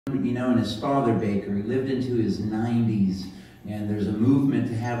You know, and his father, Baker, he lived into his 90s, and there's a movement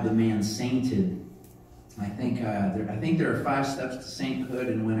to have the man sainted. I think there are 5 steps to sainthood,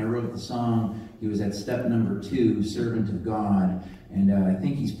 and when I wrote the song, he was at step number 2, servant of God. And I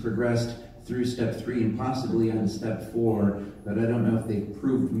think he's progressed through step 3 and possibly on step 4, but I don't know if they've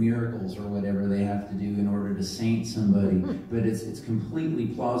proved miracles or whatever they have to do in order to saint somebody. But it's completely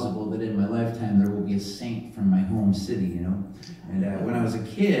plausible that in my lifetime there will be a saint from my home city, you know. And when I was a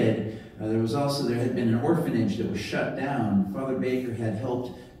kid, there had been an orphanage that was shut down. Father Baker had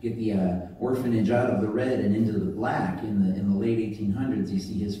helped get the orphanage out of the red and into the black in the late 1800s. You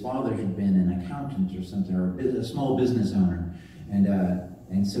see, his father had been an accountant or something, or a small business owner.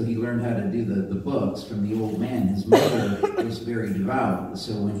 And so he learned how to do the books from the old man. His mother was very devout,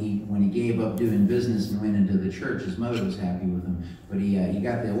 so when he gave up doing business and went into the church, his mother was happy with him. But he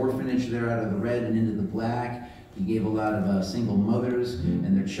got the orphanage there out of the red and into the black. He gave a lot of single mothers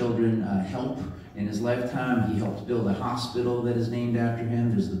and their children help. In his lifetime, he helped build a hospital that is named after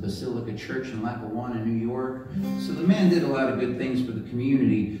him. There's the Basilica Church in Lackawanna, New York. So the man did a lot of good things for the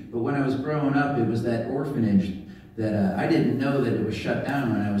community. But when I was growing up, it was that orphanage that I didn't know that it was shut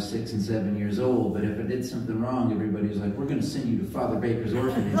down when I was 6 and 7 years old. But if I did something wrong, everybody was like, "We're going to send you to Father Baker's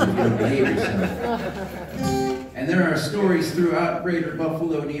orphanage if you don't behave yourself." And there are stories throughout Greater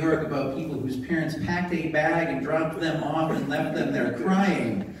Buffalo, New York about people whose parents packed a bag and dropped them off and left them there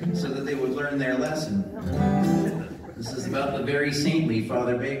crying so that they would learn their lesson. This is about the very saintly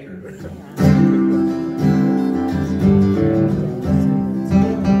Father Baker.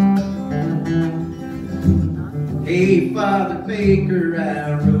 Hey, Father Baker,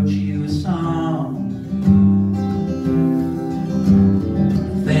 I wrote you a song.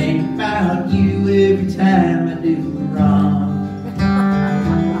 Think about you every time I do wrong.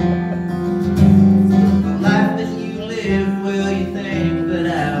 The life that you live, well, you think that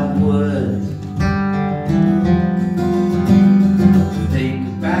I would. Think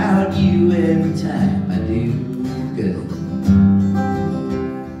about you every time I do good.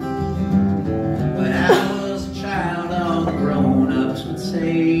 When I was a child, all the grown-ups would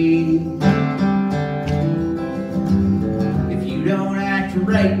say, if you don't act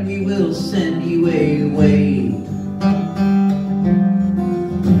right, we will send you away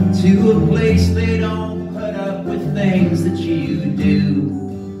to a place they don't put up with things that you do.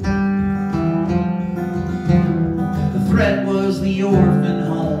 The threat was the orphan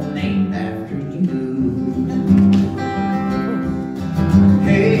home named after you.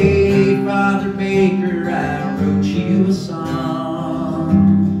 Hey, Father Baker, I wrote you a song.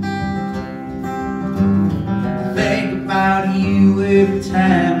 Think about you every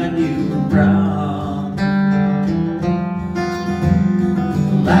time I do wrong.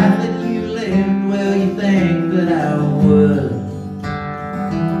 The life that you lived, well, you think that I would.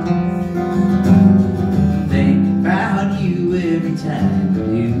 Think about you every time I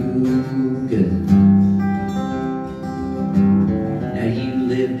do good. Now you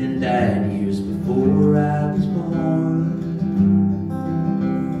lived and died years before I was born,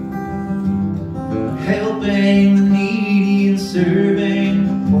 helping the needy and serving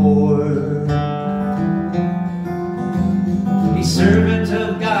the poor. A servant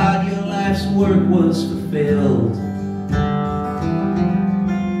of God, your life's work was fulfilled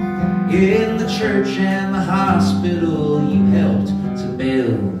in the church and the hospital you helped to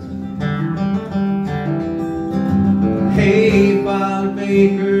build. Hey, Father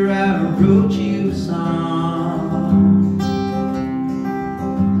Baker, I wrote you a song.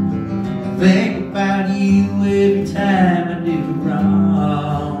 Think about you every time I do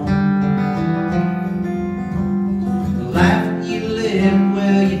wrong. The life that you lived,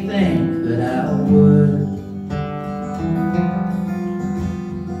 well, you think that I would.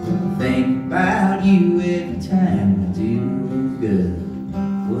 Think about you every time I do good.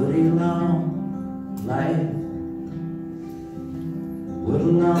 What a long life. What a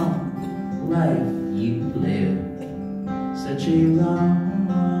long life you lived. Such a long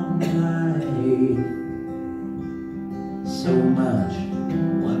life. So much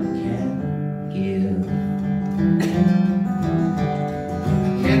one can give.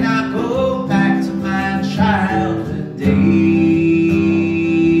 Can I go back to my childhood days?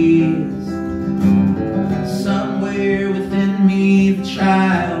 Somewhere within me the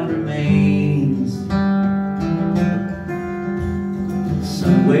child remains.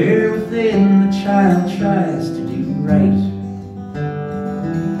 Somewhere within the child tries to do right.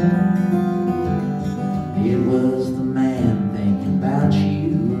 It was the man thinking about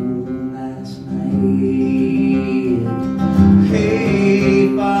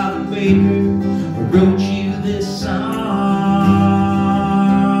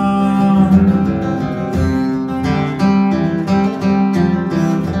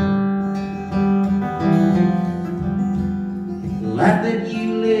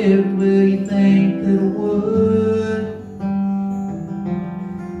think that I would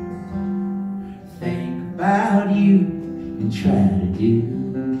think about you and try to do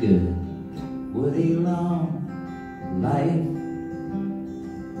good. What a long life,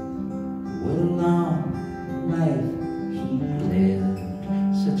 what a long life he lived,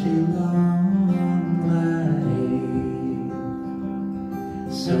 such a long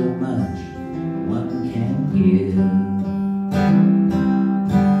life, so much one can give.